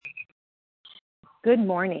Good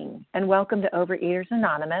morning, and welcome to Overeaters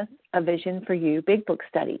Anonymous, a Vision for You Big Book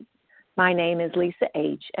Study. My name is Lisa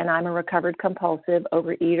H., and I'm a recovered compulsive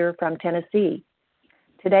overeater from Tennessee.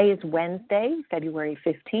 Today is Wednesday, February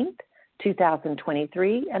 15th,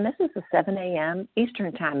 2023, and this is a 7 a.m.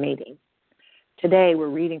 Eastern Time meeting. Today we're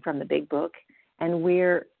reading from the Big Book, and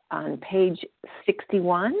we're on page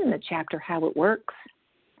 61 in the chapter How It Works,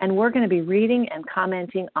 and we're going to be reading and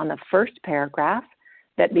commenting on the first paragraph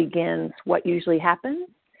that begins what usually happens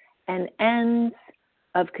and ends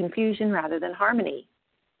of confusion rather than harmony.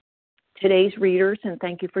 Today's readers, and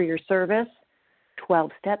thank you for your service,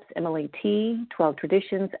 12 Steps, Emily T., 12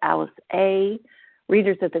 Traditions, Alice A.,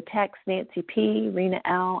 readers of the text, Nancy P., Rena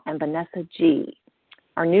L., and Vanessa G.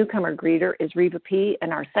 Our newcomer greeter is Reva P.,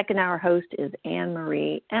 and our second hour host is Anne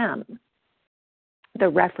Marie M. The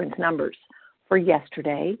reference numbers for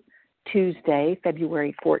yesterday, Tuesday,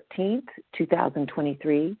 February 14th,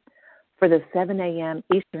 2023. For the 7 a.m.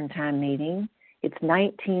 Eastern Time meeting, it's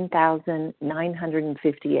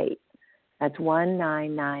 19,958. That's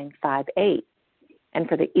 19958. And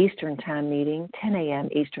for the Eastern Time meeting, 10 a.m.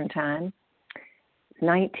 Eastern Time, it's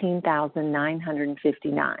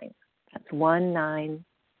 19,959. That's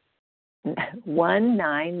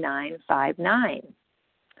 19959.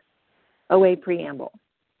 OA Preamble.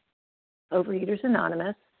 Overeaters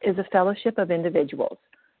Anonymous is a fellowship of individuals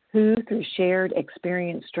who, through shared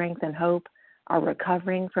experience, strength, and hope, are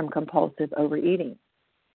recovering from compulsive overeating.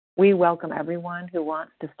 We welcome everyone who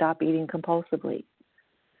wants to stop eating compulsively.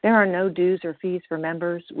 There are no dues or fees for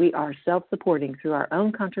members. We are self-supporting through our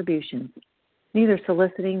own contributions, neither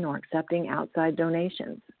soliciting nor accepting outside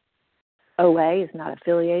donations. OA is not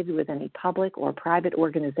affiliated with any public or private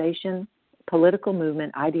organization, political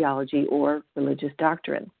movement, ideology, or religious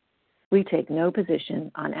doctrine. We take no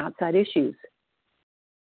position on outside issues.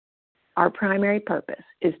 Our primary purpose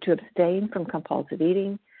is to abstain from compulsive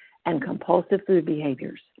eating and compulsive food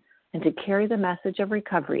behaviors and to carry the message of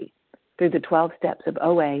recovery through the 12 steps of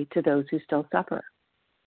OA to those who still suffer.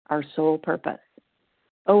 Our sole purpose.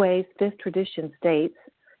 OA's fifth tradition states,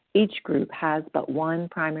 each group has but one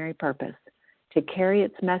primary purpose, to carry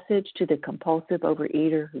its message to the compulsive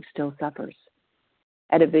overeater who still suffers.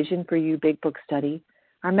 At a Vision for You Big Book Study,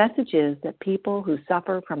 our message is that people who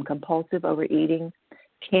suffer from compulsive overeating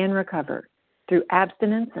can recover through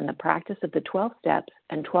abstinence and the practice of the 12 steps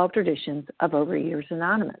and 12 traditions of Overeaters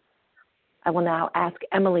Anonymous. I will now ask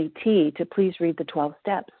Emily T. to please read the 12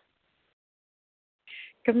 steps.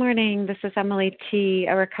 Good morning. This is Emily T.,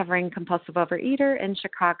 a recovering compulsive overeater in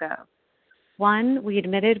Chicago. 1, we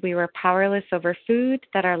admitted we were powerless over food,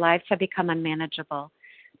 that our lives had become unmanageable.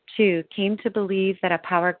 2, came to believe that a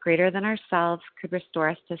power greater than ourselves could restore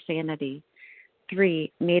us to sanity.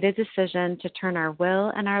 3, made a decision to turn our will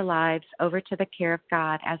and our lives over to the care of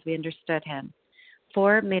God as we understood Him.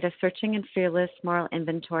 4, made a searching and fearless moral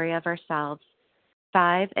inventory of ourselves.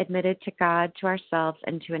 5, admitted to God, to ourselves,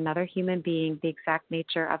 and to another human being the exact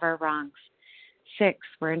nature of our wrongs. 6,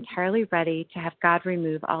 were entirely ready to have God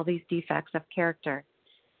remove all these defects of character.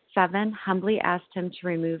 7, humbly asked Him to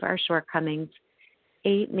remove our shortcomings.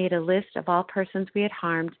 8, made a list of all persons we had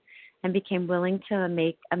harmed and became willing to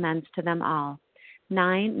make amends to them all.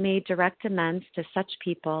 9, made direct amends to such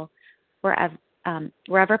people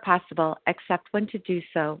wherever possible, except when to do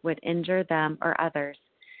so would injure them or others.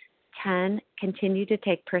 10, continued to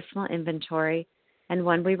take personal inventory, and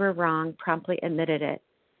when we were wrong, promptly admitted it.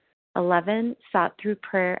 11, sought through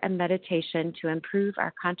prayer and meditation to improve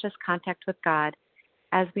our conscious contact with God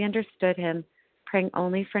as we understood Him, praying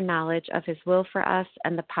only for knowledge of His will for us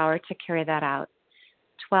and the power to carry that out.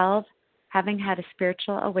 12, having had a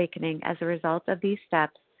spiritual awakening as a result of these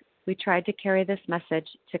steps, we tried to carry this message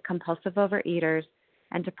to compulsive overeaters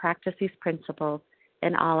and to practice these principles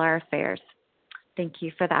in all our affairs. Thank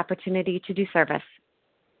you for the opportunity to do service.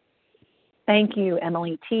 Thank you,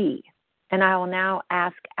 Emily T. And I will now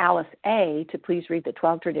ask Alice A. to please read the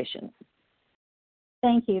 12 traditions.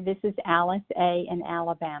 Thank you. This is Alice A. in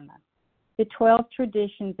Alabama. The 12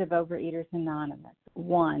 traditions of Overeaters Anonymous.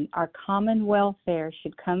 1, our common welfare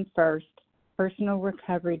should come first. Personal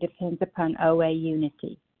recovery depends upon OA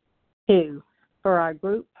unity. 2, for our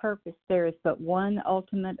group purpose there is but one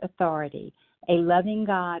ultimate authority, a loving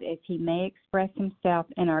God as He may express Himself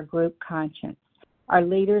in our group conscience. Our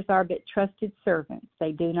leaders are but trusted servants.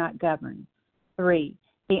 They do not govern. 3,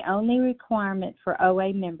 the only requirement for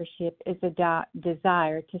OA membership is a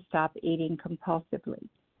desire to stop eating compulsively.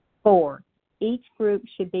 4, each group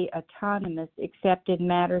should be autonomous except in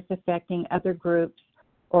matters affecting other groups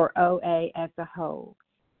or OA as a whole.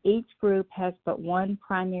 Each group has but one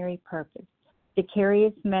primary purpose, to carry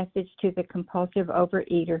its message to the compulsive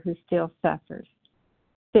overeater who still suffers.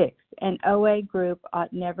 6, an OA group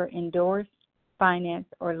ought never endorse, finance,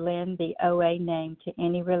 or lend the OA name to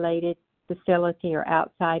any related facility or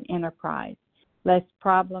outside enterprise, lest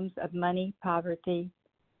problems of money, poverty,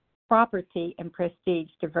 property, and prestige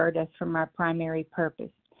divert us from our primary purpose.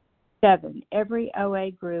 7, every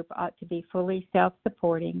OA group ought to be fully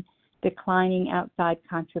self-supporting, declining outside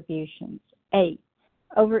contributions. 8,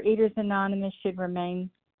 Overeaters Anonymous should remain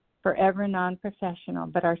forever non-professional,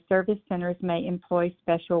 but our service centers may employ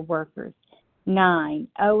special workers. 9,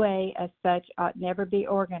 OA as such ought never be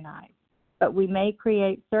organized, but we may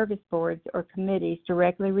create service boards or committees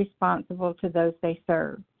directly responsible to those they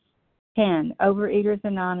serve. 10, Overeaters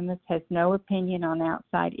Anonymous has no opinion on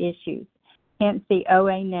outside issues. Hence, the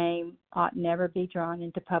OA name ought never be drawn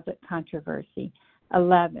into public controversy.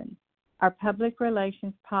 11, our public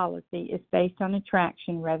relations policy is based on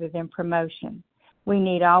attraction rather than promotion. We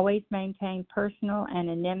need always maintain personal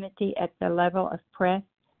anonymity at the level of press,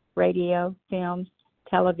 radio, films,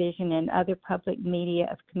 television, and other public media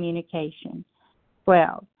of communication.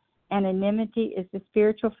 12, anonymity is the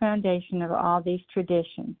spiritual foundation of all these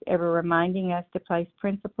traditions, ever reminding us to place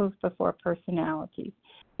principles before personalities.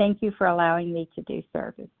 Thank you for allowing me to do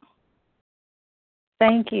service.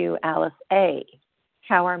 Thank you, Alice A.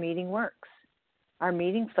 How our meeting works. Our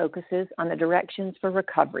meeting focuses on the directions for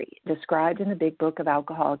recovery described in the Big Book of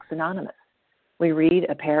Alcoholics Anonymous. We read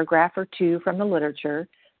a paragraph or two from the literature,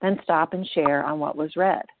 then stop and share on what was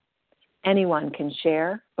read. Anyone can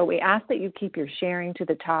share, but we ask that you keep your sharing to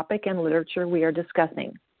the topic and literature we are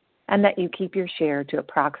discussing, and that you keep your share to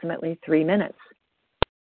approximately 3 minutes.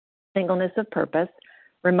 Singleness of purpose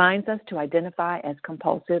reminds us to identify as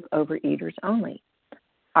compulsive overeaters only.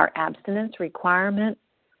 Our abstinence requirement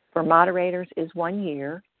for moderators is 1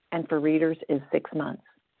 year, and for readers is 6 months.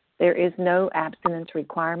 There is no abstinence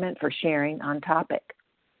requirement for sharing on topic.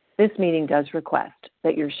 This meeting does request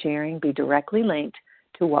that your sharing be directly linked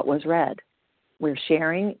to what was read. We're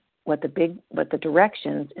sharing what the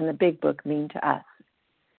directions in the Big Book mean to us.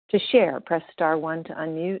 To share, press star 1 to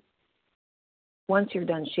unmute. Once you're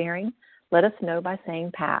done sharing, let us know by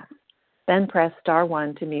saying pass. Then press star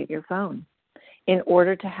 1 to mute your phone. In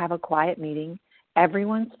order to have a quiet meeting,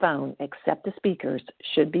 everyone's phone except the speaker's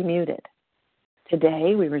should be muted.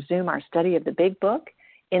 Today, we resume our study of the Big Book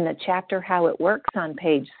in the chapter How It Works on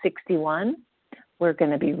page 61. We're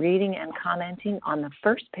going to be reading and commenting on the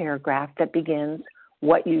first paragraph that begins,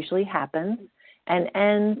 what usually happens, and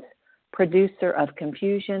ends, producer of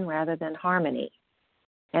confusion rather than harmony.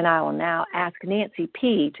 And I will now ask Nancy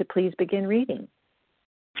P. to please begin reading.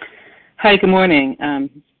 Hi, good morning.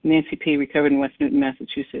 Nancy P., recovered in West Newton,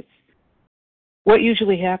 Massachusetts. What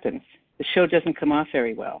usually happens? The show doesn't come off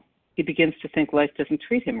very well. He begins to think life doesn't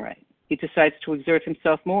treat him right. He decides to exert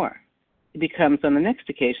himself more. He becomes, on the next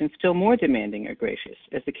occasion, still more demanding or gracious,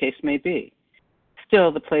 as the case may be.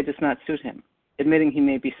 Still, the play does not suit him. Admitting he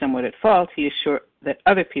may be somewhat at fault, he is sure that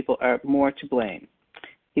other people are more to blame.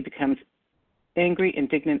 He becomes angry,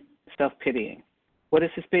 indignant, self-pitying. What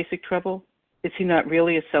is his basic trouble? Is he not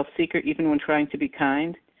really a self-seeker even when trying to be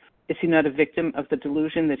kind? Is he not a victim of the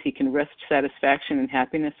delusion that he can wrest satisfaction and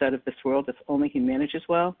happiness out of this world if only he manages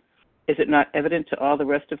well? Is it not evident to all the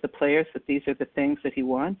rest of the players that these are the things that he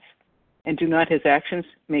wants? And do not his actions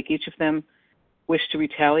make each of them wish to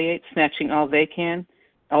retaliate, snatching all they can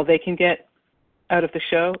get out of the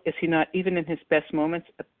show? Is he not, even in his best moments,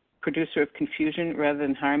 a producer of confusion rather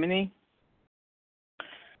than harmony?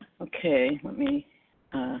 Okay, let me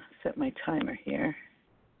set my timer here.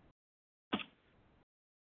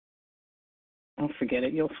 Oh, forget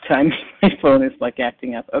it. You'll time me. My phone is like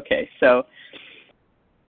acting up. Okay, so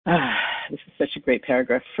this is such a great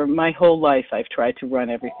paragraph. For my whole life, I've tried to run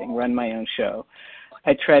everything, run my own show.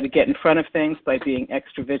 I try to get in front of things by being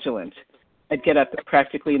extra vigilant. I'd get up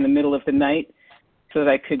practically in the middle of the night so that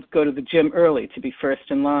I could go to the gym early to be first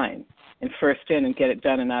in line and first in and get it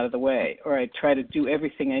done and out of the way. Or I'd try to do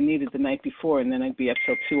everything I needed the night before, and then I'd be up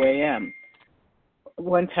till 2 a.m.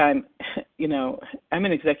 One time, I'm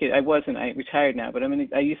an executive. I retired now, but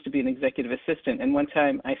I used to be an executive assistant. And one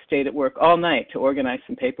time I stayed at work all night to organize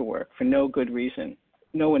some paperwork for no good reason.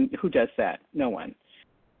 No one, who does that? No one.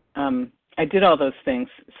 I did all those things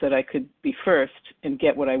so that I could be first and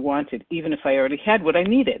get what I wanted, even if I already had what I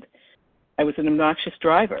needed. I was an obnoxious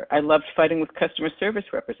driver. I loved fighting with customer service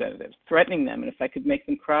representatives, threatening them. And if I could make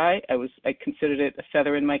them cry, I considered it a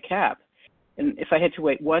feather in my cap. And if I had to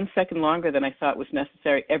wait 1 second longer than I thought was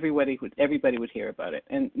necessary, everybody would hear about it.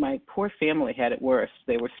 And my poor family had it worse.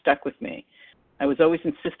 They were stuck with me. I was always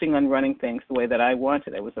insisting on running things the way that I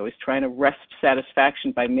wanted. I was always trying to wrest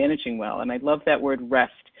satisfaction by managing well. And I love that word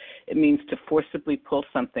rest. It means to forcibly pull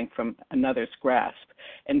something from another's grasp.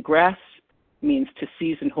 And grasp means to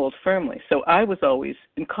seize and hold firmly. So I was always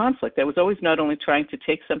in conflict. I was always not only trying to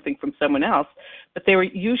take something from someone else, but they were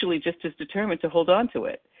usually just as determined to hold on to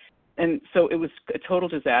it. And so it was a total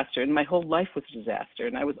disaster, and my whole life was a disaster,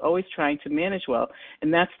 and I was always trying to manage well,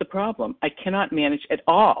 and that's the problem. I cannot manage at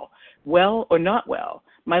all, well or not well.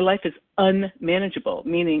 My life is unmanageable,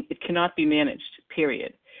 meaning it cannot be managed,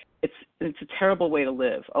 period. It's a terrible way to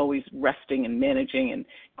live, always resting and managing and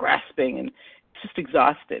grasping, and it's just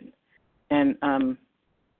exhausted. And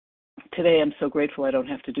today I'm so grateful I don't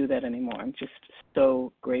have to do that anymore. I'm just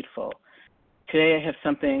so grateful. Today I have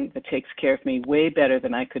something that takes care of me way better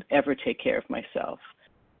than I could ever take care of myself.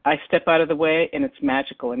 I step out of the way and it's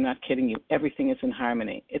magical. I'm not kidding you. Everything is in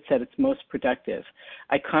harmony. It's at its most productive.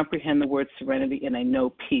 I comprehend the word serenity and I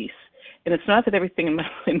know peace. And it's not that everything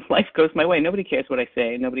in life goes my way. Nobody cares what I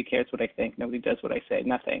say. Nobody cares what I think. Nobody does what I say.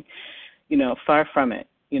 Nothing. Far from it.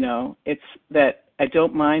 It's that I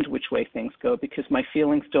don't mind which way things go because my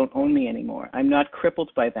feelings don't own me anymore. I'm not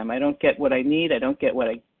crippled by them. I don't get what I need. I don't get what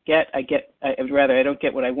I get. I don't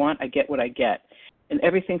get what I want. I get what I get. And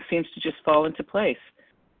everything seems to just fall into place.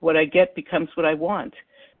 What I get becomes what I want.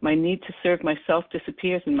 My need to serve myself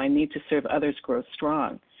disappears and my need to serve others grows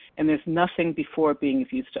strong. And there's nothing before being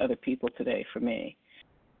of use to other people today for me.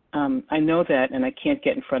 I know that, and I can't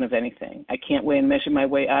get in front of anything. I can't weigh and measure my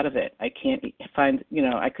way out of it. I can't find,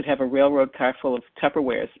 I could have a railroad car full of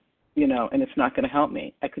Tupperwares, and it's not going to help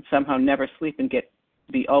me. I could somehow never sleep and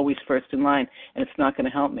be always first in line, and it's not going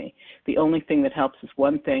to help me. The only thing that helps is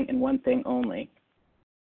one thing and one thing only.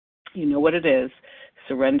 You know what it is.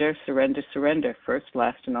 Surrender, surrender, surrender, first,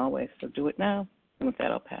 last, and always. So do it now. And with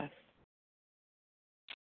that, I'll pass.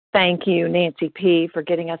 Thank you, Nancy P., for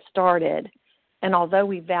getting us started. And although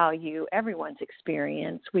we value everyone's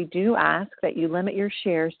experience, we do ask that you limit your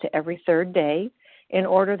shares to every third day in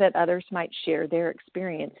order that others might share their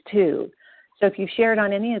experience too. So if you've shared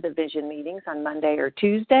on any of the vision meetings on Monday or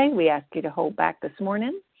Tuesday, we ask you to hold back this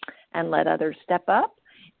morning and let others step up.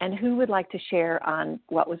 And who would like to share on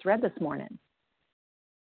what was read this morning?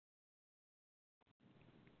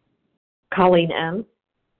 Colleen M.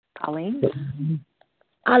 Colleen?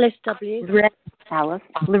 Alice W. Alice?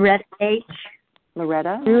 Loretta H.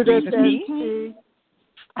 Loretta? Judith P.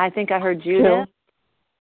 I think I heard Judith.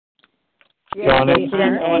 Jen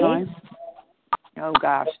A. Oh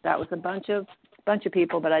gosh, that was a bunch of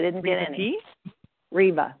people, but I didn't get any.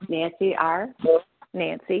 Reva. Nancy R.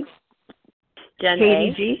 Nancy. Jen Katie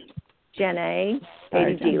A. G. Jen A.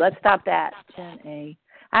 Katie G. Let's stop that. Jen A.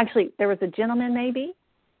 Actually, there was a gentleman maybe.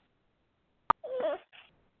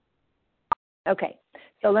 Okay,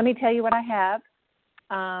 so let me tell you what I have.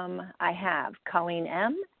 I have Colleen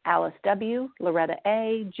M., Alice W., Loretta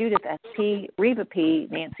A., Judith S.P., Reva P.,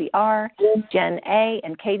 Nancy R., Jen A.,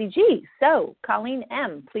 and Katie G. So, Colleen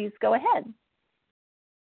M., please go ahead.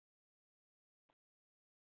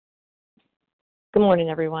 Good morning,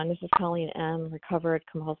 everyone. This is Colleen M., recovered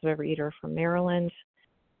compulsive overeater from Maryland.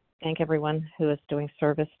 Thank everyone who is doing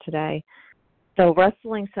service today. So,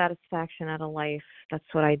 wrestling satisfaction out of life, that's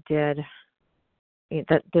what I did.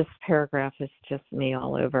 This paragraph is just me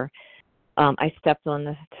all over. I stepped on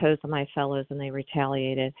the toes of my fellows and they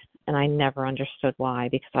retaliated, and I never understood why,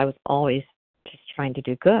 because I was always just trying to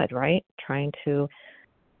do good, right? Trying to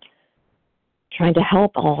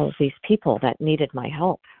help all of these people that needed my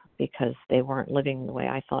help because they weren't living the way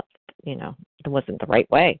I thought, it wasn't the right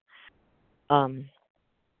way.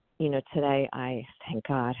 Today I, thank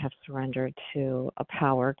God, have surrendered to a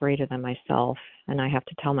power greater than myself, and I have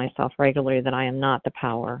to tell myself regularly that I am not the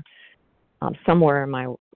power. Somewhere in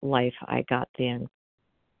my life I got the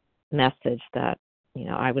message that,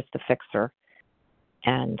 I was the fixer,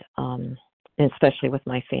 and especially with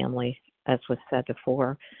my family, as was said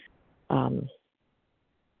before.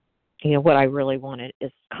 What I really wanted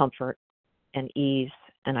is comfort and ease,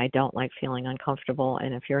 and I don't like feeling uncomfortable,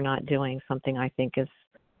 and if you're not doing something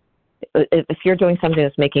if you're doing something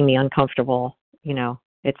that's making me uncomfortable,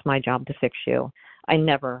 it's my job to fix you. I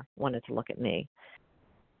never wanted to look at me.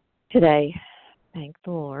 Today, thank the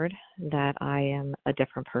Lord that I am a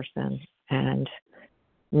different person. And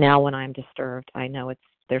now when I'm disturbed, I know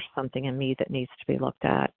there's something in me that needs to be looked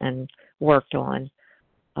at and worked on.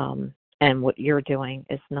 And what you're doing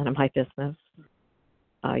is none of my business.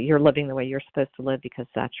 You're living the way you're supposed to live because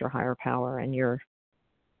that's your higher power and your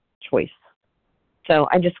choice. So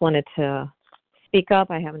I just wanted to speak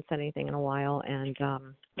up. I haven't said anything in a while, and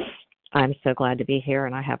I'm so glad to be here,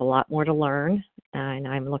 and I have a lot more to learn, and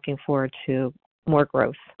I'm looking forward to more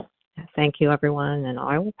growth. Thank you, everyone, and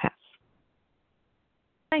I will pass.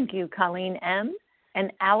 Thank you, Colleen M.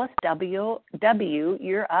 And Alice W,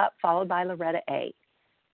 you're up, followed by Loretta A.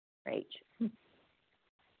 Rach.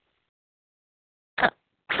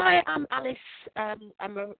 Hi, I'm Alice.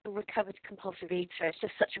 I'm a recovered compulsive eater. It's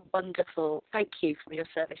just such a wonderful, thank you for your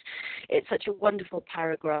service. It's such a wonderful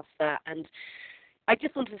paragraph there. And I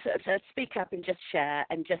just wanted to sort of speak up and just share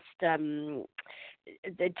and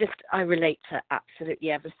I relate to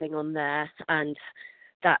absolutely everything on there. And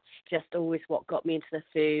that's just always what got me into the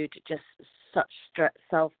food, just such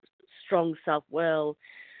strong self-will.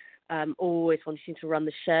 Always wanting to run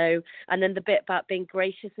the show. And then the bit about being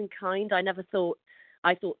gracious and kind,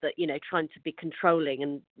 I thought that, trying to be controlling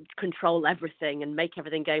and control everything and make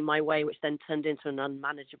everything go my way, which then turned into an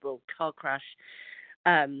unmanageable car crash.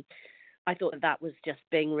 I thought that was just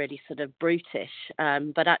being really sort of brutish.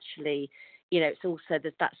 But actually, it's also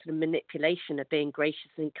there's that sort of manipulation of being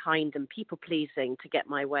gracious and kind and people pleasing to get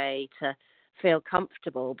my way, to feel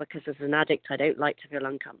comfortable, because as an addict, I don't like to feel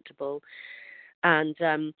uncomfortable. And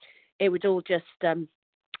it would all just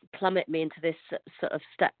plummet me into this sort of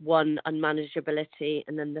step one, unmanageability,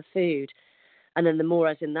 and then the food. And then the more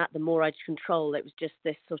I was in that, the more I'd control. It was just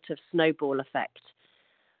this sort of snowball effect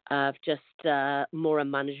of just more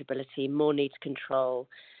unmanageability, more need to control,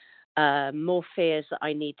 more fears that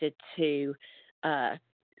I needed to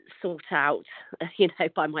sort out,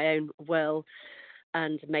 by my own will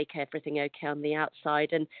and make everything okay on the outside.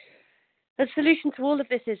 And the solution to all of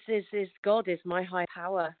this is God, is my high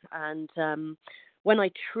power. And when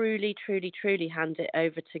I truly, truly, truly hand it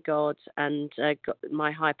over to God and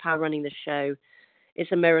my high power running the show,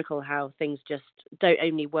 it's a miracle how things just don't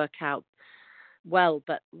only work out well,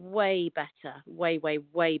 but way better, way, way,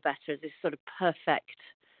 way better. This sort of perfect,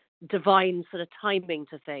 divine sort of timing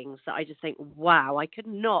to things that I just think, wow, I could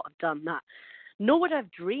not have done that, nor would I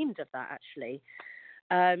have dreamed of that, actually.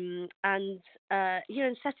 And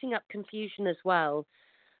setting up confusion as well.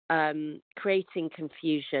 Creating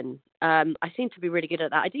confusion. I seem to be really good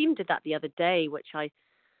at that. I even did that the other day, which I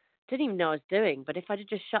didn't even know I was doing. But if I'd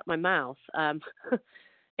just shut my mouth,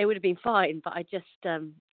 it would have been fine. But I just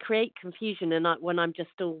create confusion, and when I'm just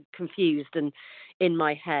all confused and in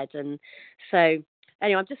my head. And so,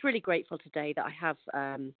 anyway, I'm just really grateful today that I have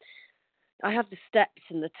the steps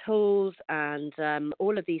and the tools and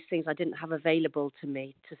all of these things I didn't have available to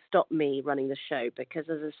me to stop me running the show. Because,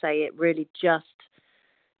 as I say, it really just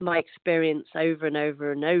my experience over and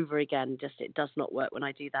over and over again, it does not work when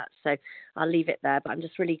I do that. So I'll leave it there, but I'm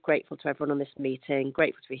just really grateful to everyone on this meeting,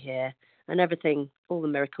 grateful to be here, and everything, all the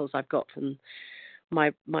miracles I've got from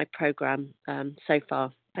my program so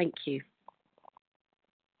far. Thank you.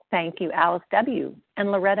 Thank you, Alice W.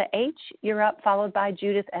 And Loretta H., you're up, followed by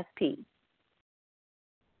Judith S.P.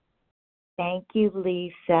 Thank you,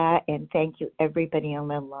 Lisa, and thank you, everybody on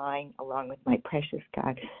the line, along with my precious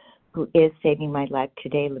God, who is saving my life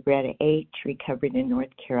today, Loretta H., recovered in North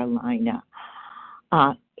Carolina.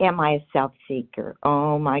 Am I a self-seeker?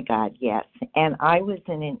 Oh, my God, yes. And I was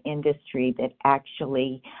in an industry that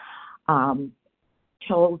actually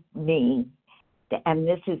told me, and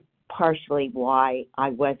this is partially why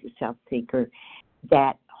I was a self-seeker,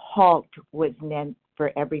 that HALT was meant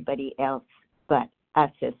for everybody else but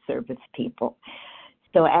us as service people.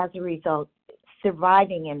 So as a result,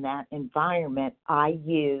 surviving in that environment, I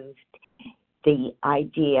used the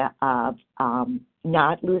idea of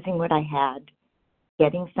not losing what I had,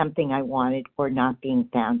 getting something I wanted, or not being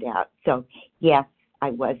found out. So, yes, I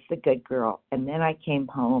was the good girl. And then I came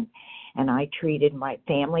home and I treated my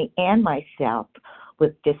family and myself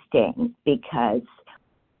with disdain because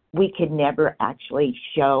we could never actually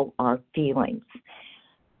show our feelings.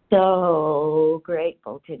 So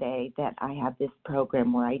grateful today that I have this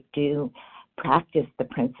program where I do practice the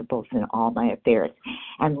principles in all my affairs.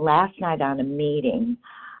 And last night on a meeting,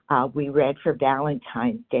 we read for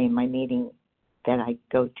Valentine's Day, my meeting that I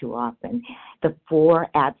go to often, the 4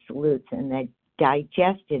 absolutes, and they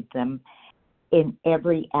digested them in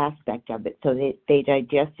every aspect of it. So they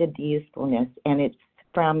digested the usefulness, and it's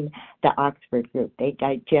from the Oxford group. They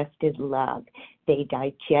digested love. They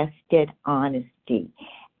digested honesty.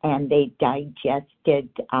 And they digested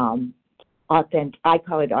I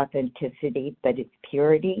call it authenticity, but it's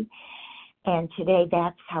purity. And today,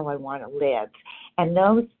 that's how I want to live. And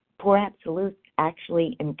those 4 absolutes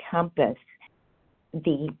actually encompass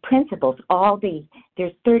the principles.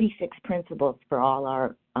 There's 36 principles for all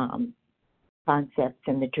our concepts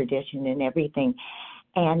and the tradition and everything.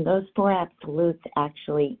 And those 4 absolutes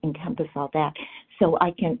actually encompass all that. So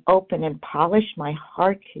I can open and polish my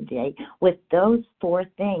heart today with those 4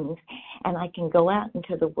 things, and I can go out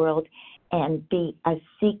into the world and be a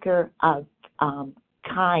seeker of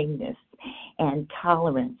kindness, and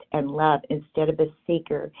tolerance and love instead of a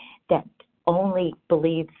seeker that only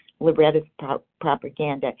believes Loretta's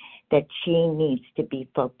propaganda that she needs to be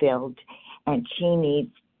fulfilled and she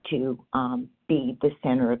needs to be the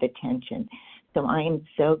center of attention. So I am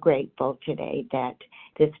so grateful today that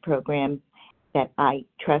this program, that I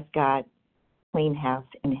trust God, clean house,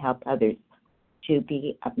 and help others to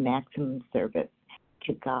be of maximum service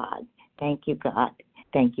to God. Thank you, God.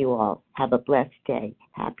 Thank you all. Have a blessed day.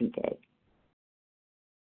 Happy day.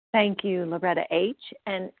 Thank you, Loretta H.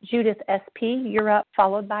 And Judith S.P., you're up,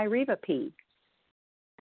 followed by Reva P.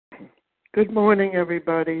 Good morning,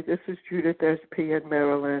 everybody. This is Judith S.P. in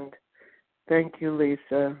Maryland. Thank you,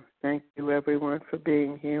 Lisa. Thank you, everyone, for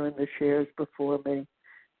being here in the shares before me.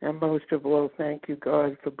 And most of all, thank you,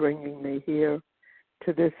 God, for bringing me here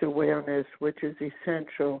to this awareness, which is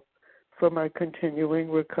essential for my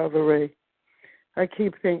continuing recovery. I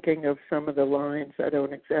keep thinking of some of the lines. I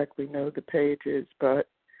don't exactly know the pages, but,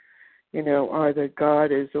 either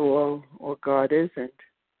God is all or God isn't.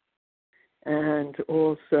 And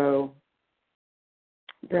also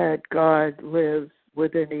that God lives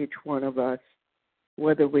within each one of us,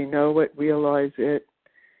 whether we know it, realize it,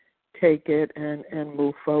 take it, and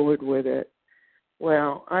move forward with it.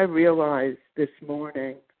 Well, I realized this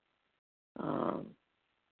morning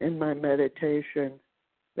in my meditation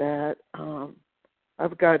that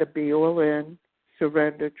I've got to be all in,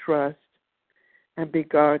 surrender, trust, and be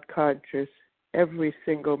God conscious every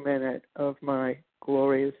single minute of my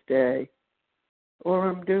glorious day, or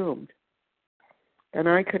I'm doomed. And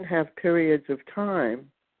I can have periods of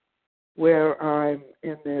time where I'm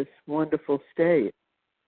in this wonderful state,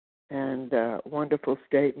 and wonderful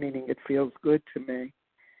state meaning it feels good to me.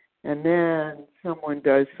 And then someone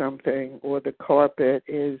does something, or the carpet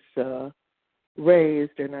is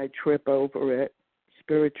raised and I trip over it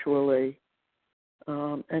spiritually,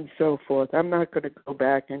 and so forth. I'm not going to go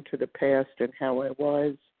back into the past and how I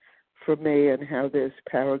was for me and how this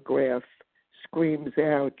paragraph screams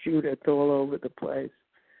out Judith all over the place.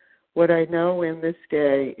 What I know in this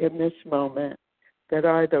day, in this moment, that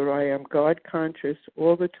either I am God conscious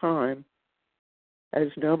all the time as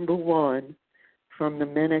number one, from the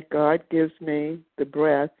minute God gives me the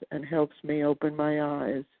breath and helps me open my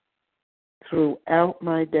eyes throughout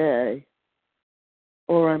my day,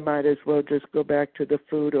 or I might as well just go back to the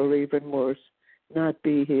food, or even worse, not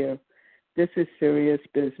be here. This is serious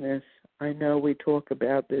business. I know we talk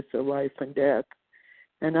about this, a life and death,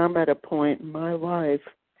 and I'm at a point in my life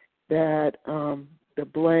that the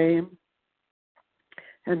blame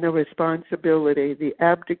and the responsibility, the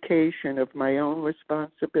abdication of my own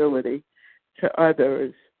responsibility to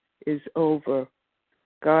others is over.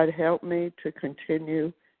 God help me to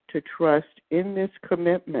continue to trust in this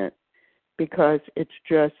commitment because it's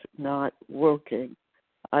just not working.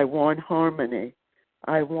 I want harmony.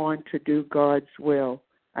 I want to do God's will.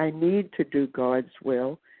 I need to do God's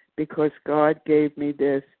will because God gave me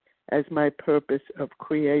this as my purpose of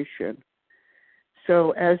creation.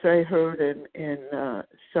 So as I heard in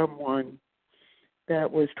someone that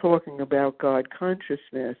was talking about God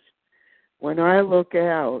consciousness, when I look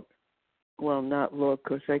out, well, not look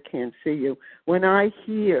because I can't see you, when I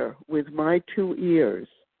hear with my two ears,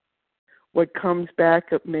 what comes back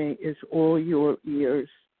at me is all your ears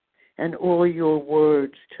and all your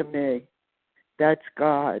words to me. That's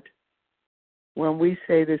God. When we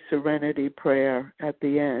say the serenity prayer at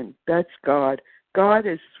the end, that's God. God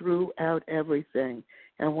is throughout everything.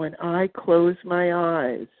 And when I close my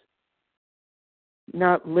eyes,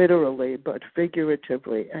 not literally but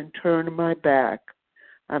figuratively, and turn my back,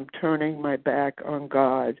 I'm turning my back on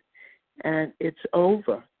God. And it's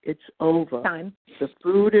over. It's over. Time. The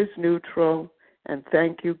food is neutral, and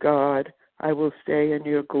thank you, God. I will stay in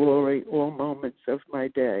your glory all moments of my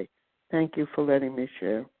day. Thank you for letting me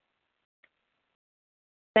share.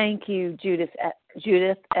 Thank you, Judith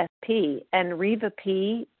S.P. And Reva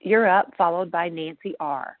P., you're up, followed by Nancy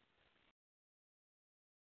R.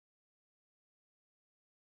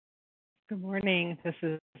 Good morning. This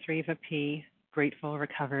is Reva P., grateful,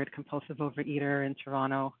 recovered, compulsive overeater in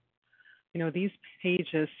Toronto. These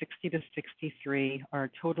pages 60 to 63 are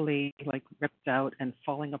totally ripped out and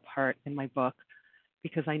falling apart in my book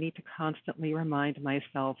because I need to constantly remind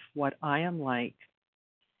myself what I am like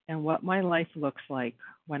and what my life looks like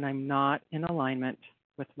when I'm not in alignment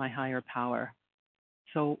with my higher power.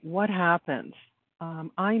 So what happens?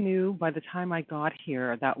 I knew by the time I got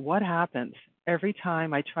here that what happens every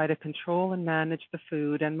time I try to control and manage the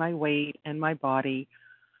food and my weight and my body,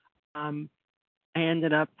 I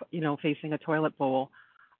ended up, facing a toilet bowl,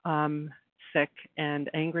 sick and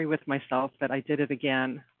angry with myself that I did it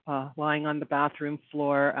again. lying on the bathroom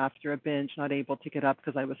floor after a binge, not able to get up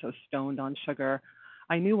because I was so stoned on sugar.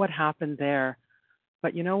 I knew what happened there.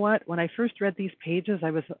 But you know what? When I first read these pages, I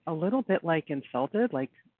was a little bit like insulted, like,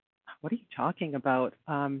 what are you talking about?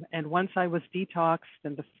 And once I was detoxed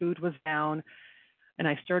and the food was down and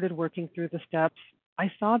I started working through the steps,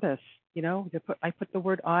 I saw this, I put the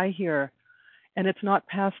word I here, and it's not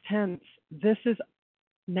past tense. This is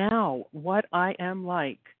now what I am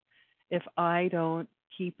like if I don't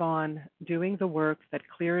keep on doing the work that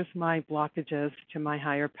clears my blockages to my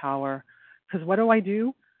higher power. Because what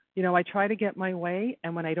do? I try to get my way,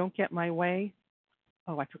 and when I don't get my way,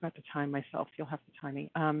 I forgot to time myself. You'll have to time me.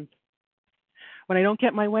 When I don't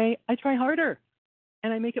get my way, I try harder,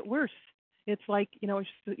 and I make it worse. It's like,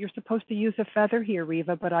 you're supposed to use a feather here,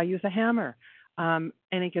 Reva, but I use a hammer. And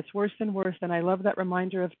it gets worse and worse. And I love that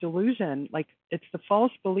reminder of delusion. Like, it's the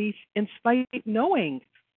false belief in spite knowing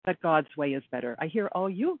that God's way is better. I hear all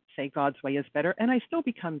you say God's way is better, and I still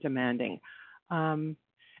become demanding.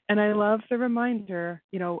 And I love the reminder,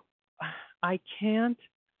 I can't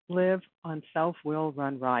live on self-will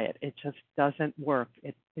run riot. It just doesn't work.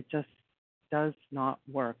 It just does not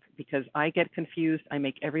work because I get confused. I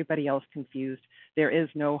make everybody else confused. There is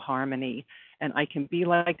no harmony. And I can be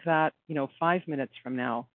like that, 5 minutes from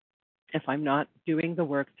now if I'm not doing the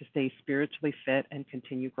work to stay spiritually fit and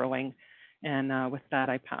continue growing. And with that,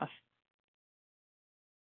 I pass.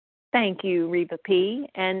 Thank you, Reva P.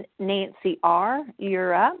 And Nancy R.,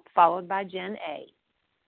 you're up, followed by Jen A.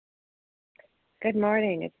 Good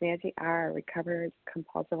morning. It's Nancy R., recovered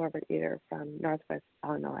compulsive overeater from Northwest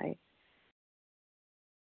Illinois.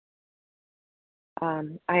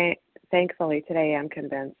 I thankfully today am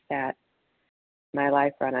convinced that my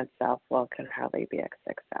life run on self-will can hardly be a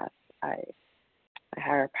success. My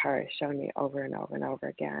higher power has shown me over and over and over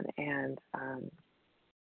again. And,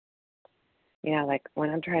 like when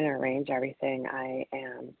I'm trying to arrange everything, I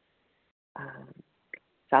am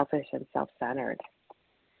selfish and self-centered.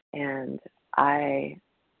 And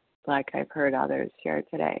like I've heard others share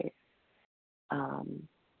today,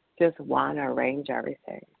 just want to arrange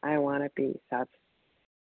everything. I want to be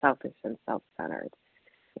selfish and self-centered.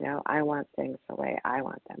 I want things the way I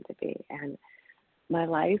want them to be. And my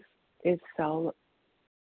life is so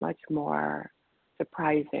much more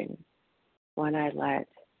surprising when I let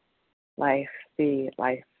life be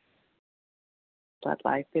life. Let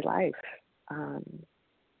life be life. And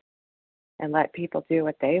let people do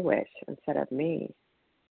what they wish instead of me.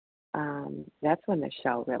 That's when the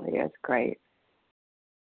show really is great.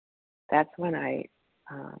 That's when I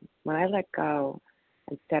let go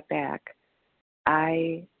and step back,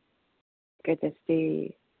 I get to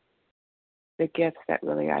see the gifts that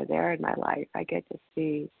really are there in my life. I get to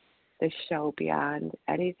see the show beyond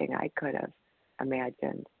anything I could have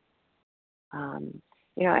imagined. And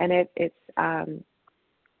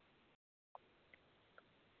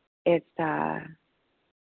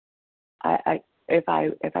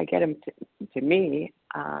if I get them to me,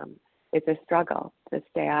 it's a struggle to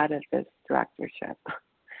stay out of this directorship.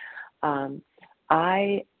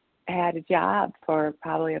 I had a job for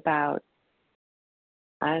probably about,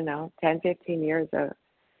 10, 15 years of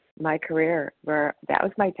my career where that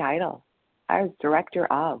was my title. I was director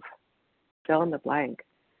of, fill in the blank.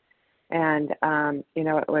 And,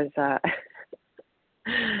 it was,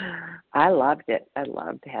 I loved it. I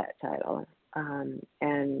loved that title.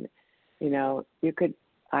 And,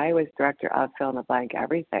 I was director of, fill in the blank,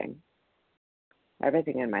 everything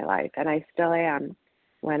in my life. And I still am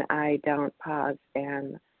when I don't pause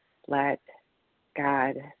and let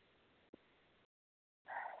God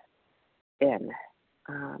in,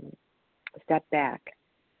 step back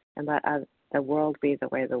and let the world be the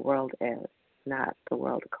way the world is, not the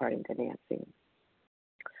world according to Nancy.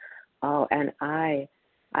 Oh, and I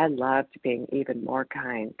loved being even more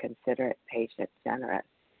kind, considerate, patient, generous,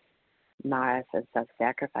 modest, and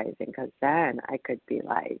self-sacrificing, because then I could be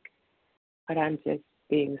like, but I'm just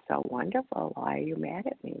being so wonderful. Why are you mad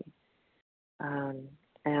at me?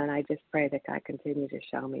 And I just pray that God continue to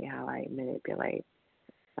show me how I manipulate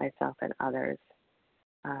myself and others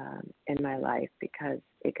in my life, because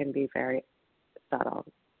it can be very subtle.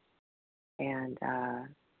 And I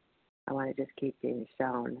want to just keep being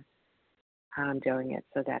shown how I'm doing it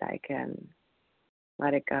so that I can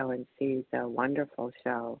let it go and see the wonderful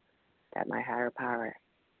show that my higher power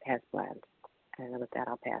has planned. And with that,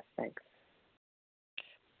 I'll pass. Thanks.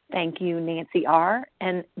 Thank you, Nancy R.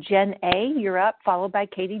 And Jen A., you're up, followed by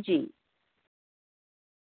Katie G.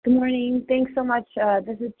 Good morning. Thanks so much.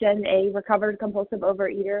 This is Jen A., recovered compulsive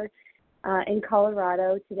overeater in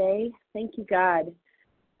Colorado today. Thank you, God.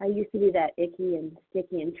 I used to be that icky and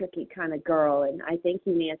sticky and tricky kind of girl, and I thank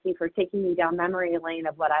you, Nancy, for taking me down memory lane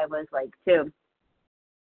of what I was like too.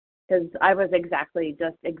 Because I was exactly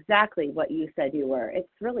what you said you were. It's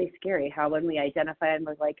really scary how when we identify and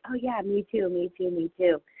we're like, oh yeah, me too, me too, me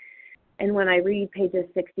too. And when I read pages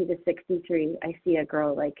 60 to 63, I see a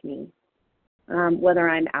girl like me, whether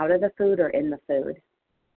I'm out of the food or in the food.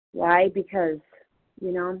 Why? Because,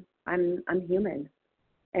 I'm human,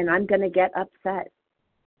 and I'm going to get upset.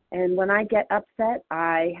 And when I get upset,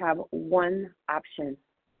 I have one option.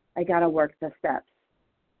 I got to work the steps.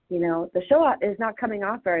 The show is not coming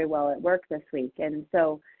off very well at work this week. And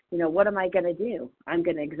so, what am I going to do? I'm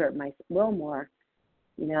going to exert my will more,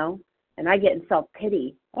 and I get in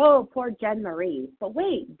self-pity. Oh, poor Jen Marie. But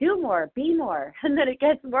wait, do more, be more. And then it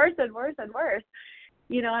gets worse and worse and worse.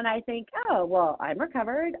 And I think, oh, well, I'm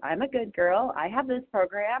recovered. I'm a good girl. I have this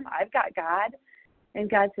program. I've got God. And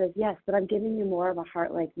God says, yes, but I'm giving you more of a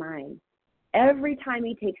heart like mine. Every time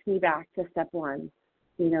he takes me back to step one,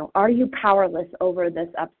 are you powerless over this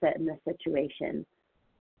upset in this situation?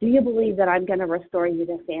 Do you believe that I'm going to restore you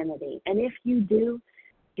to sanity? And if you do,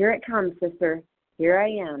 here it comes, sister. Here I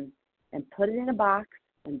am. And put it in a box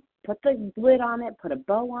and put the lid on it, put a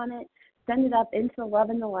bow on it, send it up into the love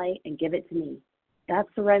and the light and give it to me. That's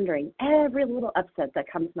surrendering every little upset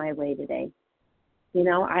that comes my way today.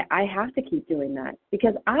 I have to keep doing that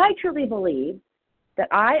because I truly believe that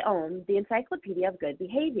I own the encyclopedia of good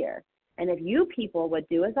behavior. And if you people would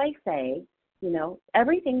do as I say,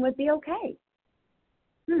 everything would be okay.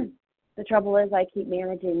 The trouble is I keep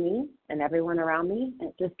managing me and everyone around me, and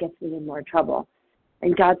it just gets me in more trouble.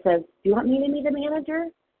 And God says, do you want me to be the manager?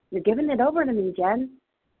 You're giving it over to me, Jen.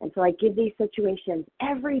 And so I give these situations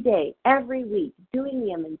every day, every week, doing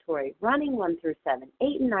the inventory, running 1 through 7,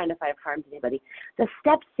 8 and 9 if I've harmed anybody. The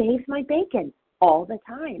step saves my bacon all the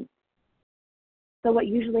time. So what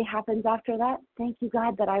usually happens after that, thank you,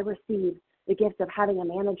 God, that I receive the gift of having a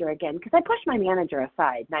manager again, because I push my manager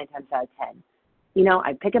aside 9 times out of 10.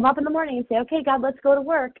 I pick him up in the morning and say, okay, God, let's go to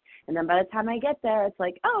work. And then by the time I get there, it's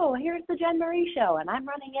like, oh, here's the Jen Marie Show, and I'm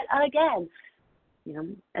running it again.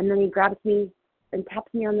 And then he grabs me and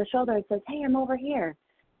taps me on the shoulder and says, hey, I'm over here.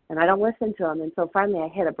 And I don't listen to him. And so finally I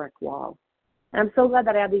hit a brick wall. And I'm so glad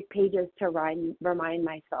that I have these pages to remind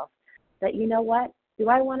myself that, you know what? Do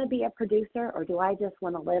I want to be a producer, or do I just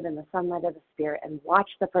want to live in the sunlight of the Spirit and watch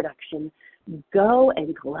the production go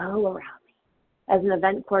and glow around me? As an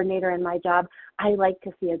event coordinator in my job, I like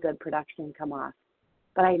to see a good production come off.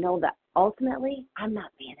 But I know that ultimately I'm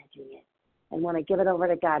not managing it. And when I give it over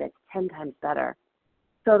to God, it's 10 times better.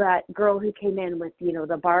 So that girl who came in with,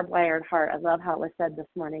 the barbed wired heart, I love how it was said this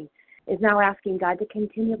morning, is now asking God to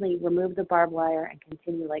continually remove the barbed wire and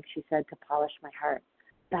continue, like she said, to polish my heart.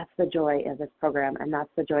 That's the joy of this program, and that's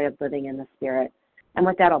the joy of living in the Spirit. And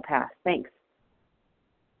with that, I'll pass. Thanks.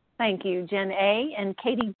 Thank you, Jen A. And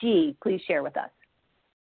Katie G., please share with us.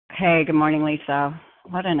 Hey, good morning, Lisa.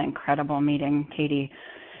 What an incredible meeting. Katie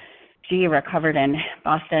G. recovered in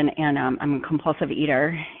Boston, and I'm a compulsive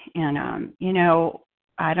eater. And,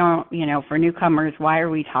 I don't, for newcomers, why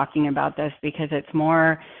are we talking about this? Because it's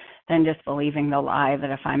more than just believing the lie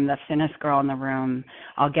that if I'm the thinnest girl in the room,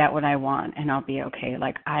 I'll get what I want and I'll be okay.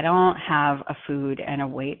 Like, I don't have a food and a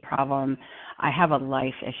weight problem. I have a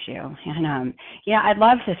life issue. And I'd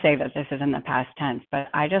love to say that this is in the past tense, but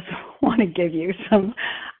I just want to give you some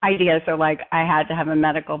ideas. So like, I had to have a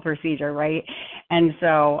medical procedure, right? And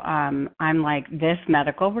so I'm like, this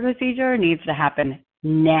medical procedure needs to happen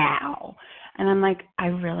now. And I'm like, I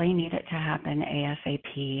really need it to happen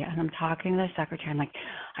ASAP. And I'm talking to the secretary. I'm like,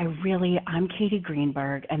 I'm Katie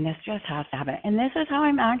Greenberg, and this just has to happen. And this is how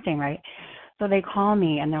I'm acting, right? So they call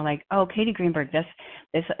me, and they're like, oh, Katie Greenberg, this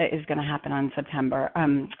is going to happen on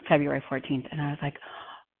February 14th. And I was like,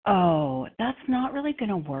 oh, that's not really going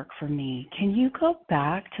to work for me. Can you go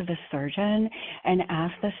back to the surgeon and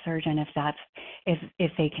ask the surgeon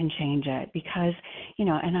if they can change it? Because,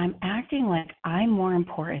 and I'm acting like I'm more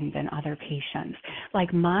important than other patients.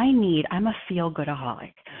 Like my need, I'm a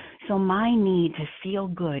feel-goodaholic. So my need to feel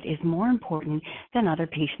good is more important than other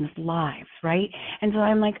patients' lives, right? And so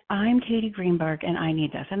I'm like, I'm Katie Greenberg and I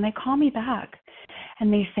need this. And they call me back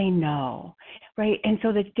and they say no, right? And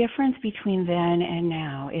so the difference between then and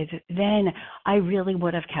now is then I really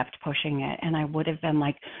would have kept pushing it and I would have been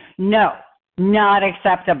like, no, not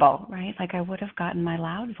acceptable, right? Like I would have gotten my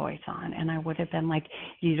loud voice on and I would have been like,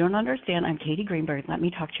 you don't understand, I'm Katie Greenberg, let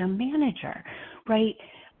me talk to your manager, right?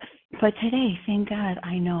 But today, thank God,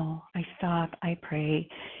 I know, I stop, I pray,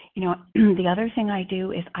 The other thing I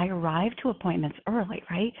do is I arrive to appointments early,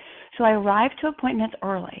 right? So I arrive to appointments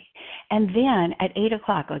early, and then at 8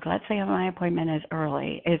 o'clock, like let's say my appointment is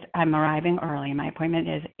early, I'm arriving early, my appointment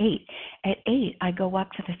is 8. At 8, I go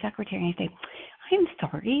up to the secretary and I say, I'm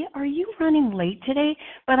sorry, are you running late today?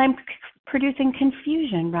 But I'm producing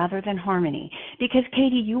confusion rather than harmony. Because,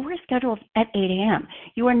 Katie, you were scheduled at 8 a.m.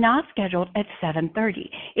 You are not scheduled at 7:30.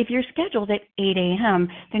 If you're scheduled at 8 a.m.,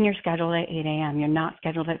 then you're scheduled at 8 a.m. You're not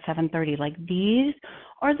scheduled at 7:30. Like, these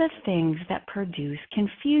are the things that produce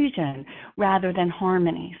confusion rather than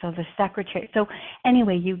harmony. So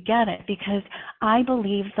anyway, you get it, because I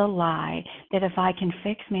believe the lie that if I can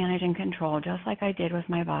fix, manage, and control, just like I did with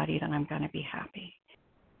my body, then I'm going to be happy.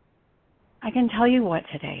 I can tell you what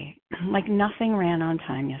today, like nothing ran on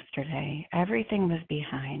time yesterday. Everything was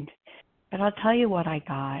behind. But I'll tell you what I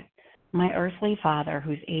got. My earthly father,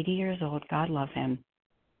 who's 80 years old, God love him,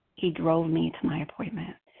 he drove me to my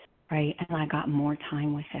appointment. Right? And I got more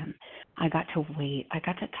time with him. I got to wait. I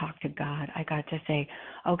got to talk to God. I got to say,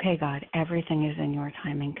 okay, God, everything is in your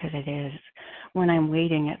timing, because it is. When I'm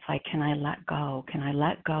waiting, it's like, can I let go? Can I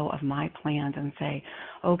let go of my plans and say,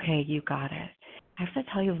 okay, you got it? I have to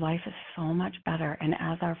tell you, life is so much better. And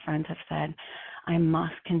as our friends have said, I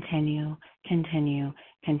must continue,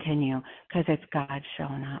 because it's God's show,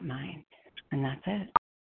 not mine. And that's it.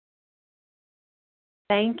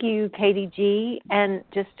 Thank you, Katie G. And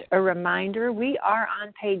just a reminder, we are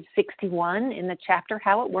on page 61 in the chapter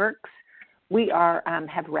How It Works. We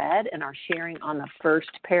have read and are sharing on the first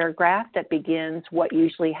paragraph that begins what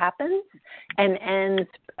usually happens and ends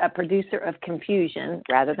a producer of confusion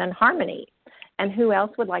rather than harmony. And who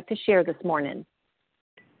else would like to share this morning?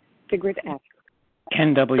 Sigrid F.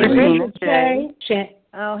 Ken W. Sigrid J.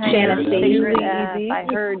 Oh, hang on. Sigrid F. I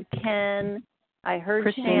heard Ken. I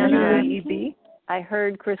heard Shanna. E.B. I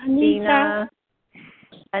heard Christina.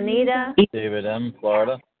 Anita. David M.,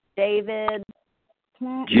 Florida. David.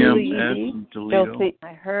 Jim S. Toledo.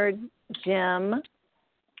 I heard Jim.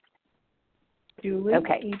 Julie.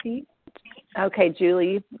 Okay. Okay,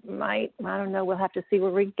 Julie, I don't know, we'll have to see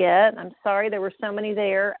where we get. I'm sorry, there were so many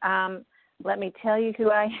there. Let me tell you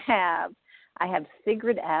who I have. I have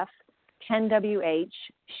Sigrid F., Ken W.H.,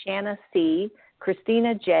 Shanna C.,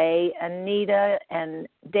 Christina J., Anita, and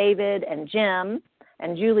David, and Jim,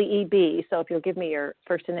 and Julie E.B. So if you'll give me your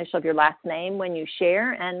first initial of your last name when you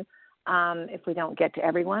share, and if we don't get to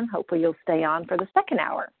everyone, hopefully you'll stay on for the second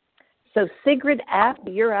hour. So Sigrid F.,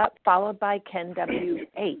 you're up, followed by Ken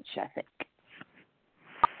W.H., I think.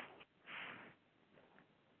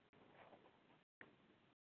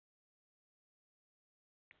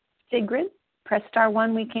 Sigrid, press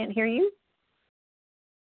 *1, we can't hear you.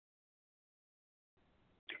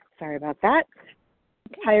 Sorry about that.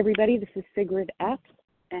 Okay. Hi, everybody. This is Sigrid F.,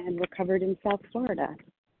 and we're covered in South Florida.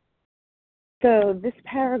 So this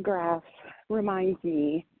paragraph reminds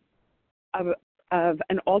me of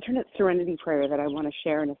an alternate serenity prayer that I want to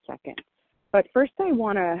share in a second. But first I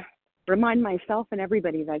want to remind myself and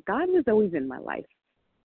everybody that God was always in my life,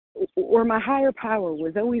 or my higher power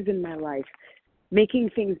was always in my life, making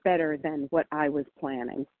things better than what I was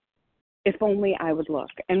planning, if only I would look.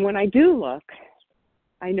 And when I do look,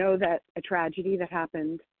 I know that a tragedy that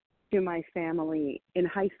happened to my family in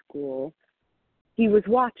high school, he was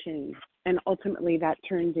watching, and ultimately that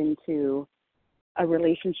turned into a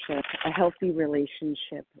relationship, a healthy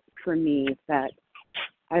relationship for me that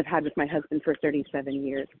I've had with my husband for 37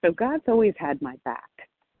 years. So God's always had my back.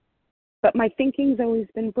 But my thinking's always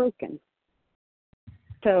been broken.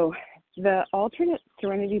 So the alternate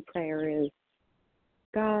serenity prayer is,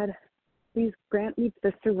 God, please grant me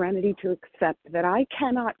the serenity to accept that I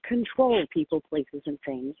cannot control people, places, and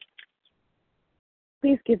things.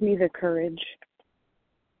 Please give me the courage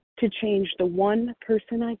to change the one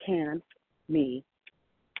person I can, me,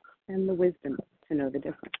 and the wisdom to know the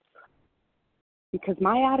difference. Because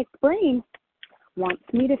my addict brain wants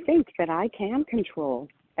me to think that I can control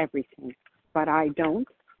everything, but I don't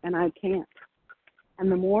and I can't.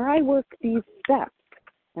 And the more I work these steps,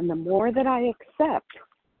 and the more that I accept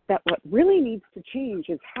that what really needs to change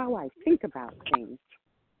is how I think about things,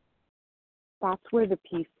 that's where the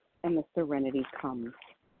peace and the serenity comes.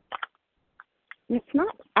 And it's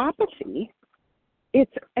not apathy.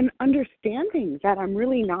 It's an understanding that I'm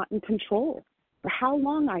really not in control. For how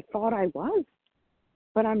long I thought I was,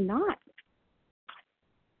 but I'm not.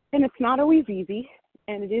 And it's not always easy,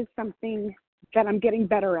 and it is something that I'm getting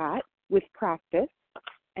better at with practice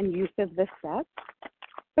and use of the steps,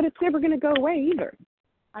 but it's never going to go away either.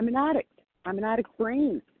 I'm an addict. I'm an addict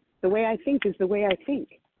brain. The way I think is the way I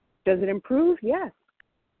think. Does it improve? Yes.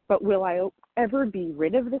 But will I ever be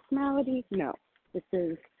rid of this malady? No. This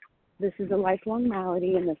is This is a lifelong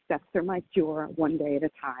malady, and the steps are my cure, one day at a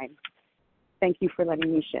time. Thank you for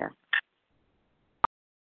letting me share.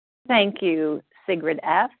 Thank you, Sigrid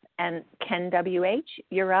F. And Ken W.H.,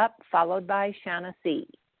 you're up, followed by Shanna C.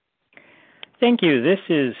 Thank you. This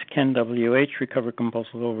is Ken W.H., recovered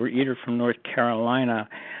compulsive overeater from North Carolina.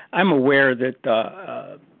 I'm aware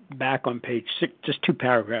that back on page 6, just 2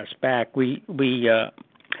 paragraphs back,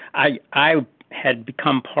 I had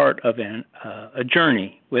become part of a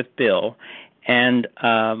journey with Bill, and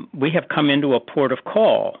we have come into a port of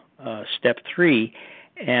call, step 3,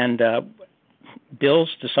 and Bill's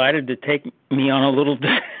decided to take me on a little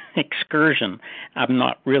excursion. I'm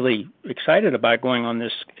not really excited about going on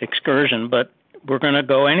this excursion, but we're going to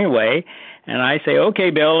go anyway. And I say, okay,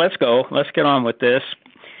 Bill, let's go. Let's get on with this.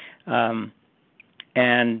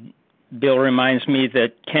 And Bill reminds me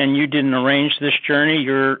that, Ken, you didn't arrange this journey.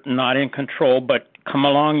 You're not in control, but come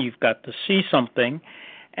along. You've got to see something.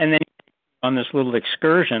 And then on this little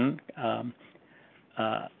excursion,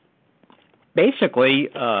 basically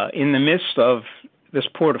in the midst of this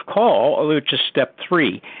port of call, which is step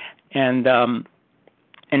 3, and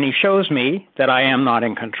he shows me that I am not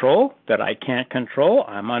in control, that I can't control.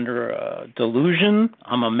 I'm under a delusion.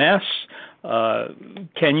 I'm a mess.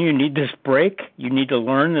 Ken, you need this break. You need to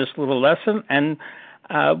learn this little lesson, and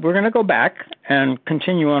we're going to go back and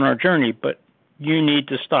continue on our journey, but you need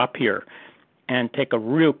to stop here and take a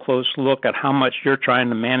real close look at how much you're trying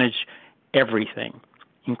to manage everything,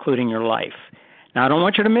 including your life. Now, I don't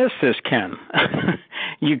want you to miss this, Ken.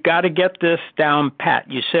 You got to get this down pat.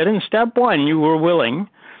 You said in step 1 you were willing.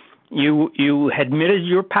 You admitted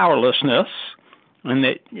your powerlessness and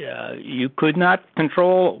that you could not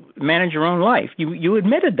manage your own life. You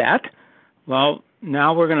admitted that. Well,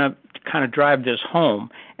 now we're going to kind of drive this home,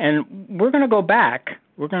 and we're going to go back.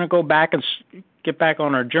 We're going to go back and get back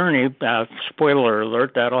on our journey. Spoiler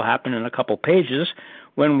alert, that'll happen in a couple pages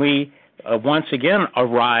when we once again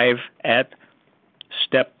arrive at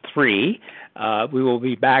step 3. We will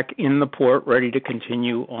be back in the port ready to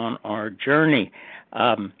continue on our journey.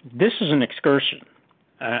 This is an excursion.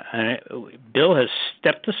 Bill has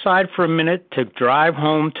stepped aside for a minute to drive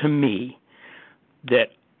home to me that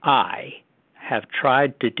I have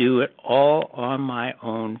tried to do it all on my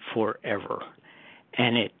own forever,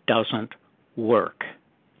 and it doesn't work.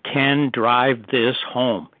 Ken, drive this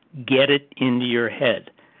home. Get it into your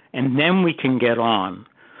head, and then we can get on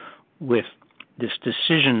with this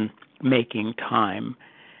decision-making time.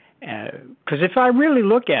 Because if I really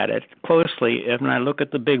look at it closely, and I look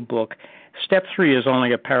at the big book, step 3 is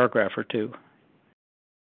only a paragraph or 2.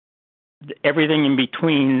 Everything in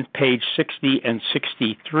between page 60 and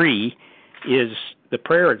 63 is, the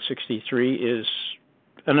prayer at 63 is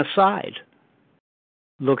an aside.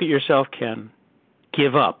 Look at yourself, Ken.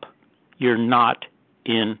 Give up. You're not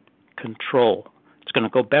in control. It's going to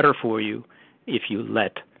go better for you if you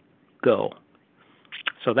let go.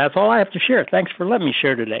 So that's all I have to share. Thanks for letting me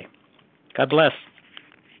share today. God bless.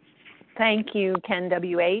 Thank you, Ken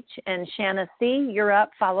W.H. And Shanna C., you're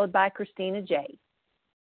up, followed by Christina J.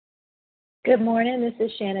 Good morning. This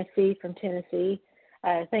is Shanna C. from Tennessee.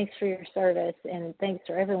 Thanks for your service, and thanks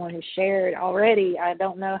for everyone who shared already. I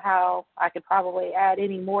don't know how I could probably add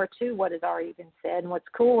any more to what has already been said. And what's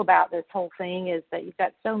cool about this whole thing is that you've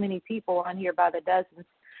got so many people on here by the dozens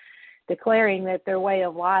declaring that their way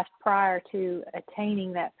of life prior to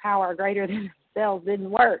attaining that power greater than themselves didn't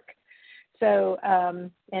work. So,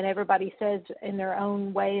 and everybody says in their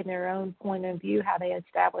own way, in their own point of view, how they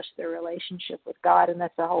established their relationship with God, and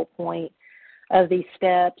that's the whole point of these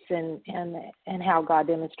steps and how God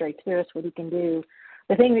demonstrates to us what He can do.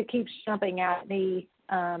 The thing that keeps jumping at me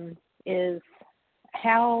is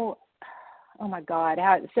how, oh my God,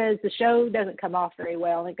 how it says the show doesn't come off very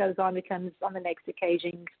well, and it goes on, becomes on the next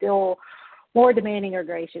occasion still more demanding or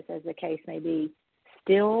gracious as the case may be.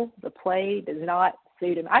 Still, the play does not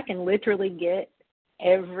suit him. I can literally get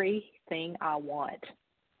everything I want,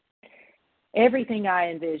 everything I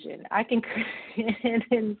envision. I can, and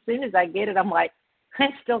as soon as I get it, I'm like,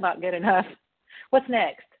 that's still not good enough. What's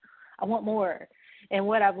next? I want more. And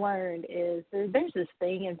what I've learned is there's this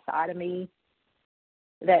thing inside of me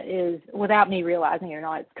that is, without me realizing it or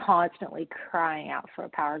not, it's constantly crying out for a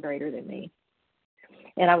power greater than me.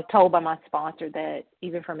 And I was told by my sponsor that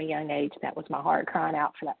even from a young age, that was my heart crying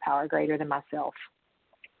out for that power greater than myself,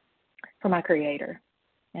 for my Creator.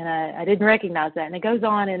 And I didn't recognize that. And it goes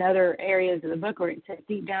on in other areas of the book where it says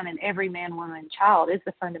deep down in every man, woman, and child is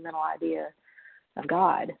the fundamental idea of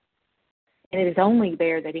God. And it is only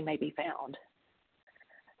there that He may be found.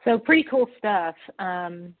 So pretty cool stuff.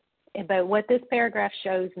 But what this paragraph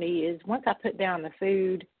shows me is once I put down the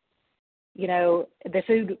food You know, the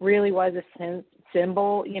food really was a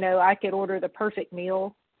symbol. You know, I could order the perfect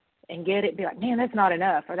meal and get it, be like, man, that's not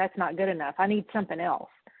enough, or that's not good enough. I need something else.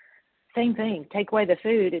 Same thing. Take away the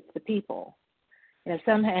food, it's the people. You know,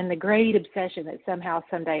 and the great obsession that somehow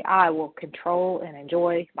someday I will control and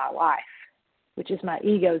enjoy my life, which is my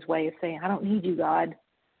ego's way of saying, I don't need you, God.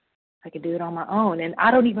 I can do it on my own. And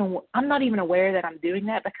I'm not even aware that I'm doing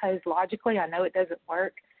that, because logically I know it doesn't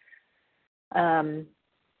work.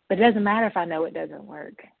 But it doesn't matter if I know it doesn't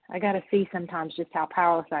work. I got to see sometimes just how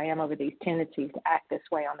powerless I am over these tendencies to act this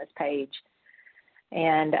way on this page.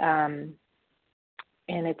 And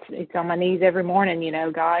it's on my knees every morning, you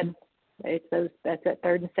know, God. That's that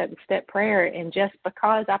third and seventh step prayer. And just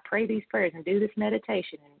because I pray these prayers and do this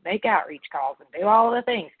meditation and make outreach calls and do all the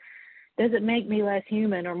things, doesn't make me less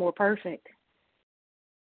human or more perfect.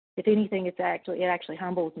 If anything, it actually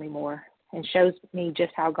humbles me more and shows me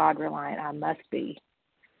just how God reliant I must be.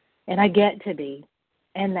 And I get to be,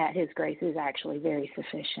 and that His grace is actually very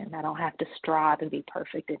sufficient. I don't have to strive and be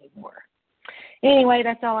perfect anymore. Anyway,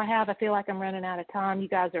 that's all I have. I feel like I'm running out of time. You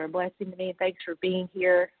guys are a blessing to me, and thanks for being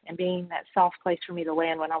here and being that soft place for me to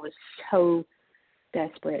land when I was so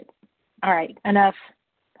desperate. All right, enough.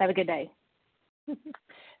 Have a good day.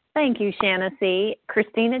 Thank you, Shanna C.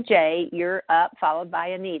 Christina J., you're up, followed by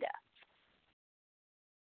Anita.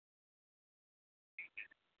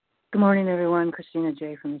 Good morning, everyone. Christina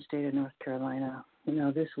J. from the state of North Carolina. You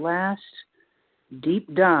know, this last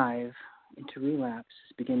deep dive into relapse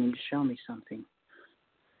is beginning to show me something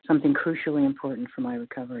crucially important for my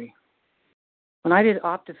recovery. When I did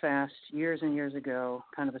OptiFast years and years ago,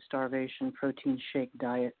 kind of a starvation protein shake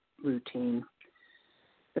diet routine,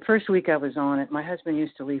 the first week I was on it, my husband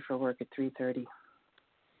used to leave for work at 3:30.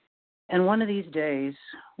 And one of these days,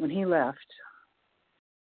 when he left,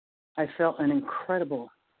 I felt an incredible,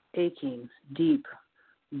 aching, deep,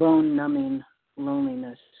 bone-numbing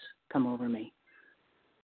loneliness come over me.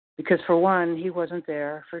 Because for one, he wasn't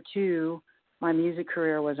there. For two, my music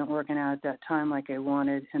career wasn't working out at that time like I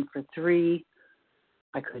wanted. And for three,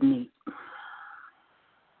 I couldn't eat.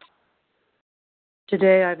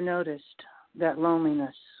 Today, I've noticed that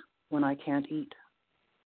loneliness when I can't eat.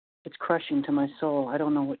 It's crushing to my soul. I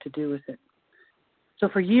don't know what to do with it. So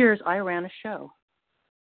for years, I ran a show.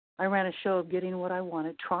 I ran a show of getting what I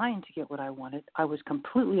wanted, trying to get what I wanted. I was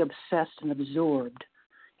completely obsessed and absorbed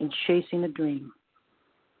in chasing a dream.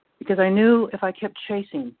 Because I knew if I kept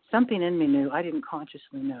chasing, something in me knew, I didn't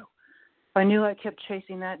consciously know. If I knew I kept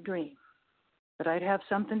chasing that dream, that I'd have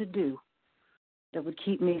something to do that would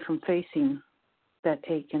keep me from facing that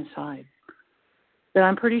ache inside. That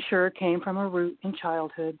I'm pretty sure came from a root in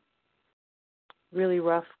childhood, really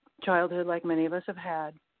rough childhood like many of us have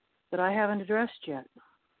had, that I haven't addressed yet.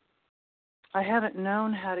 I haven't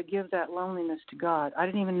known how to give that loneliness to God. I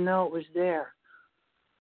didn't even know it was there.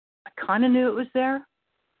 I kind of knew it was there,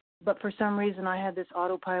 but for some reason I had this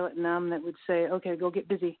autopilot numb that would say, okay, go get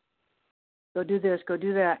busy. Go do this, go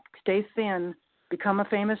do that. Stay thin, become a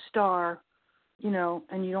famous star, you know,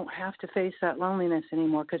 and you don't have to face that loneliness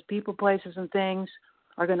anymore because people, places, and things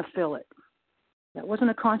are going to fill it. That wasn't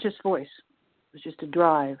a conscious voice. It was just a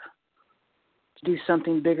drive to do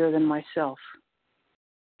something bigger than myself.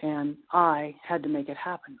 And I had to make it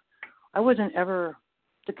happen. I wasn't ever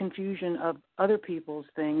the confusion of other people's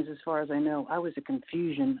things as far as I know. I was a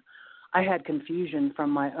confusion. I had confusion from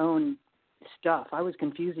my own stuff. I was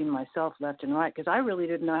confusing myself left and right because I really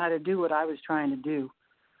didn't know how to do what I was trying to do.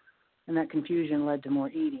 And that confusion led to more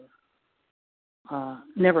eating.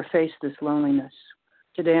 Never faced this loneliness.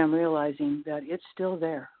 Today I'm realizing that it's still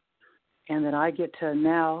there and that I get to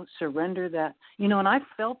now surrender that. You know, and I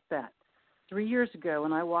felt that 3 years ago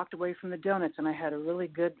when I walked away from the donuts and I had a really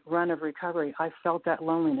good run of recovery. I felt that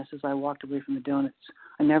loneliness as I walked away from the donuts.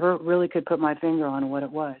 I never really could put my finger on what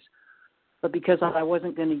it was. But because I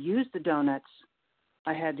wasn't going to use the donuts,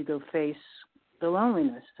 I had to go face the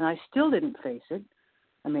loneliness. And I still didn't face it.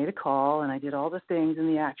 I made a call and I did all the things in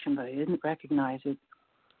the action, but I didn't recognize it.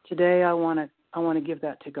 Today I want to give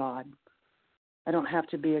that to God. I don't have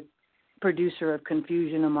to be a producer of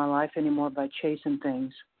confusion in my life anymore by chasing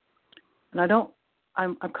things. And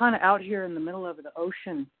I'm kind of out here in the middle of the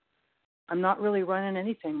ocean. I'm not really running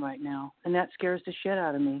anything right now, and that scares the shit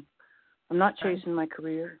out of me. I'm not chasing my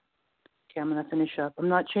career. Okay, I'm going to finish up. I'm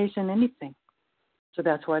not chasing anything. So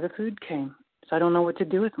that's why the food came. So I don't know what to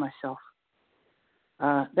do with myself.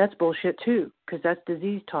 That's bullshit too, because that's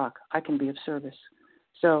disease talk. I can be of service.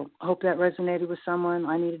 So I hope that resonated with someone.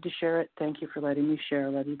 I needed to share it. Thank you for letting me share.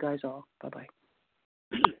 Love you guys all. Bye-bye.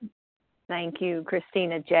 Thank you,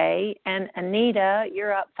 Christina J. And Anita,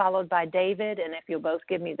 you're up, followed by David. And if you'll both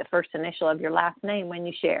give me the first initial of your last name when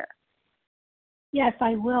you share. Yes,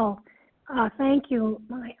 I will. Thank you.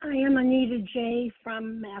 I am Anita J.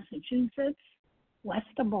 from Massachusetts, west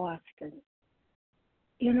of Boston.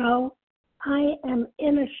 You know, I am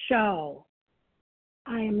in a show.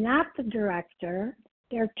 I am not the director.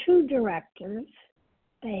 There are two directors.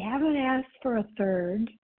 They haven't asked for a third.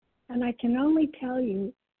 And I can only tell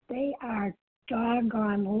you, they are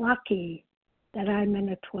doggone lucky that I'm in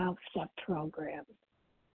a 12-step program,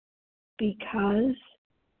 because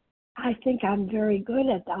I think I'm very good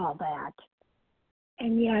at all that.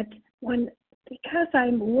 And yet, because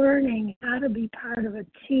I'm learning how to be part of a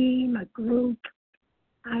team, a group,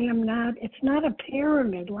 it's not a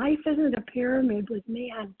pyramid. Life isn't a pyramid with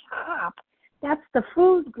me on top. That's the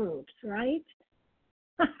food groups, right?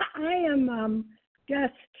 I am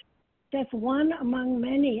just one among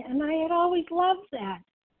many, and I had always loved that.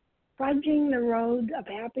 Trudging the road of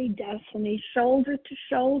happy destiny, shoulder to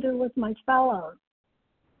shoulder with my fellows.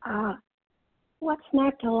 What's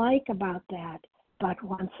not to like about that? But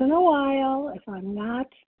once in a while, if I'm not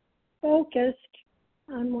focused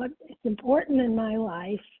on what is important in my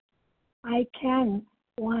life, I can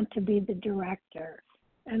want to be the director.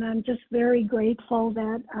 And I'm just very grateful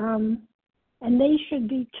that, and they should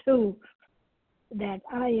be too, that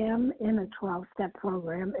I am in a 12-step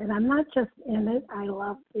program. And I'm not just in it, I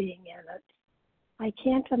love being in it. I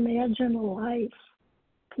can't imagine a life,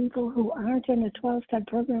 people who aren't in a 12-step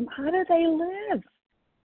program, how do they live?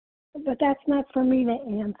 But that's not for me to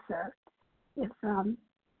answer. If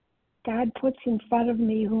God puts in front of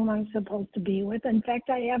me whom I'm supposed to be with. In fact,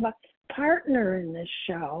 I have a partner in this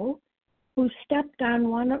show who stepped on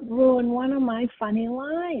ruined one of my funny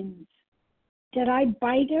lines. Did I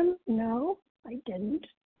bite him? No, I didn't.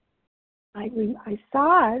 I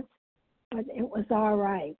saw it, but it was all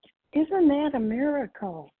right. Isn't that a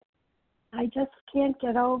miracle? I just can't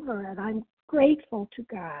get over it. I'm grateful to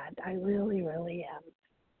God. I really, really am.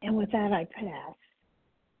 And with that, I pass.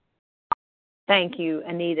 Thank you,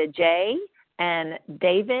 Anita J. And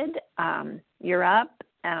David, you're up.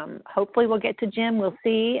 Hopefully we'll get to Jim. We'll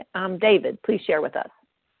see. David, please share with us.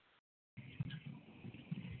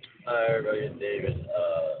 Hi, everybody. It's David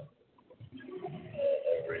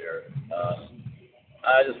over here.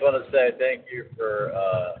 I just want to say thank you for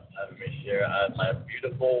having me share. My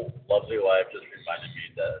beautiful, lovely wife just reminded me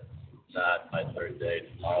that it's not my third day.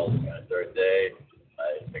 Tomorrow's my third day.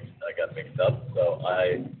 I got mixed up, so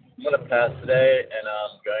I'm going to pass today, and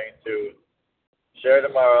I'm going to share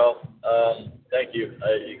tomorrow. Thank you.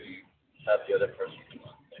 You can have the other person.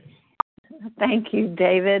 Thank you,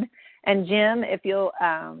 David. And Jim,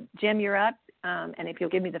 Jim, you're up, and if you'll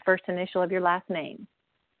give me the first initial of your last name.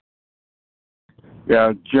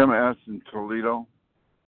 Yeah, Jim S. in Toledo.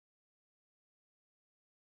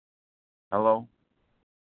 Hello?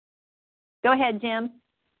 Go ahead, Jim.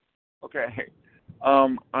 Okay.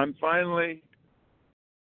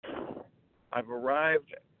 I've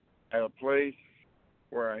arrived at a place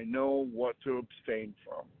where I know what to abstain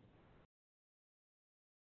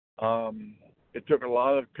from. It took a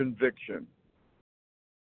lot of conviction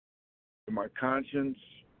to my conscience,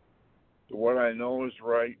 to what I know is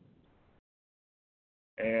right,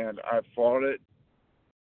 and I've fought it.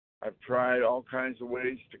 I've tried all kinds of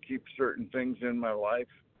ways to keep certain things in my life,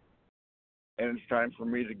 and it's time for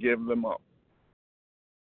me to give them up.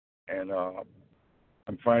 And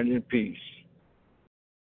I'm finding peace.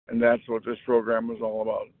 And that's what this program is all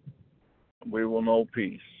about. We will know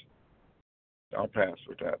peace. I'll pass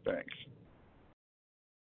with that. Thanks.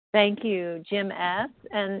 Thank you, Jim S.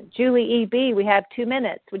 And Julie E.B., we have 2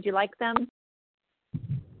 minutes. Would you like them?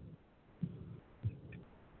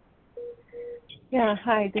 Yeah,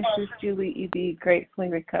 hi, this is Julie E.B., gratefully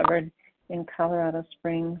recovered in Colorado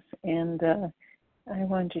Springs. And I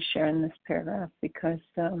wanted to share in this paragraph because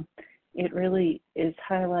it really is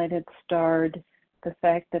highlighted, starred, the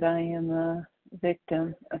fact that I am a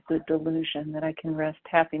victim of the delusion that I can wrest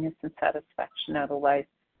happiness and satisfaction out of life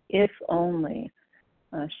if only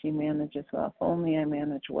she manages well, if only I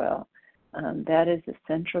manage well. That is the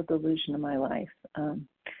central delusion of my life. And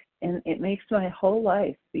it makes my whole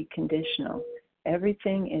life be conditional.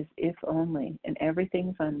 Everything is if only, and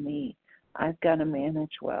everything's on me. I've got to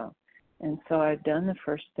manage well. And so I've done the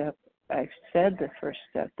first step. I've said the first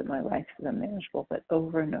step that my life is unmanageable, but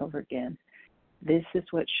over and over again. This is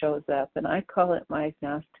what shows up, and I call it my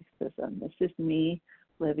agnosticism. This is me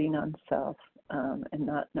living on self and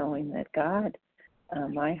not knowing that God,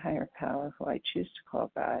 my higher power, who I choose to call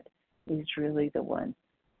God, is really the one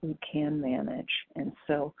who can manage. And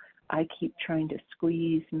so I keep trying to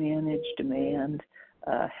squeeze, manage, demand,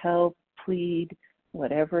 help, plead,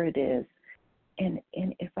 whatever it is. And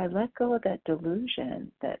if I let go of that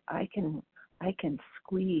delusion that I can I can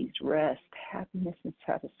squeeze rest, happiness, and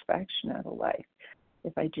satisfaction out of life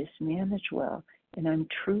if I just manage well. And I'm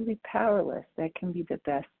truly powerless. That can be the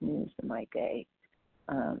best news of my day.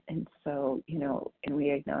 And so, in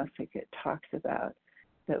We Agnostic, it talks about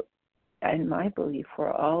that, in my belief,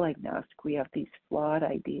 we're all agnostic. We have these flawed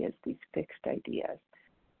ideas, these fixed ideas.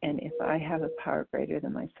 And if I have a power greater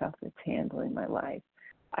than myself that's handling my life,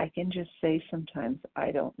 I can just say sometimes,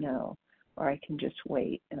 I don't know, or I can just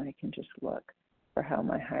wait and I can just look for how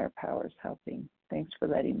my higher power is helping. Thanks for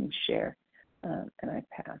letting me share, and I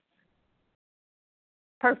pass.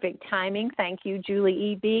 Perfect timing. Thank you,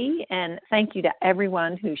 Julie E.B., and thank you to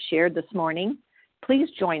everyone who shared this morning. Please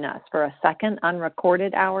join us for a second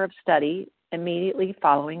unrecorded hour of study immediately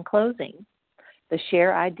following closing. The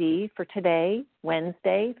share ID for today,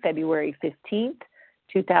 Wednesday, February 15th,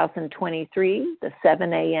 2023, the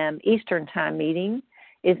 7 a.m. Eastern Time meeting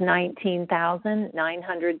is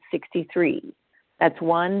 19,963. That's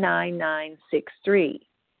 19963.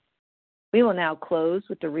 We will now close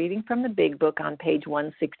with the reading from the Big Book on page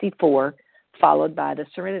 164, followed by the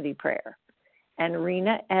Serenity Prayer. And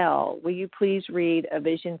Rena L., will you please read A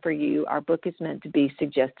Vision for You? Our book is meant to be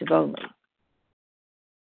suggestive only.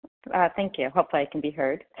 Thank you. Hopefully I can be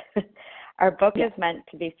heard. Our book is meant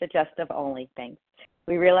to be suggestive only, thanks.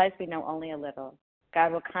 We realize we know only a little.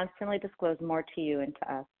 God will constantly disclose more to you and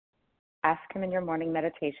to us. Ask him in your morning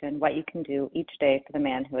meditation what you can do each day for the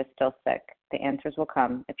man who is still sick. The answers will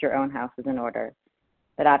come if your own house is in order.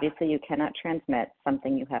 But obviously you cannot transmit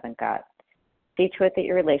something you haven't got. See to it that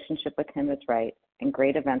your relationship with him is right, and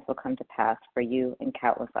great events will come to pass for you and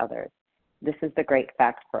countless others. This is the great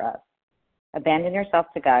fact for us. Abandon yourself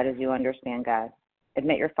to God as you understand God.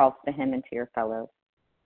 Admit your faults to him and to your fellows.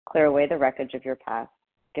 Clear away the wreckage of your past.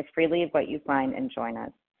 Give freely of what you find and join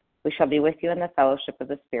us. We shall be with you in the fellowship of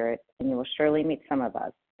the Spirit, and you will surely meet some of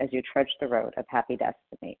us as you trudge the road of happy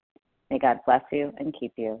destiny. May God bless you and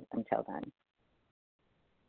keep you until then.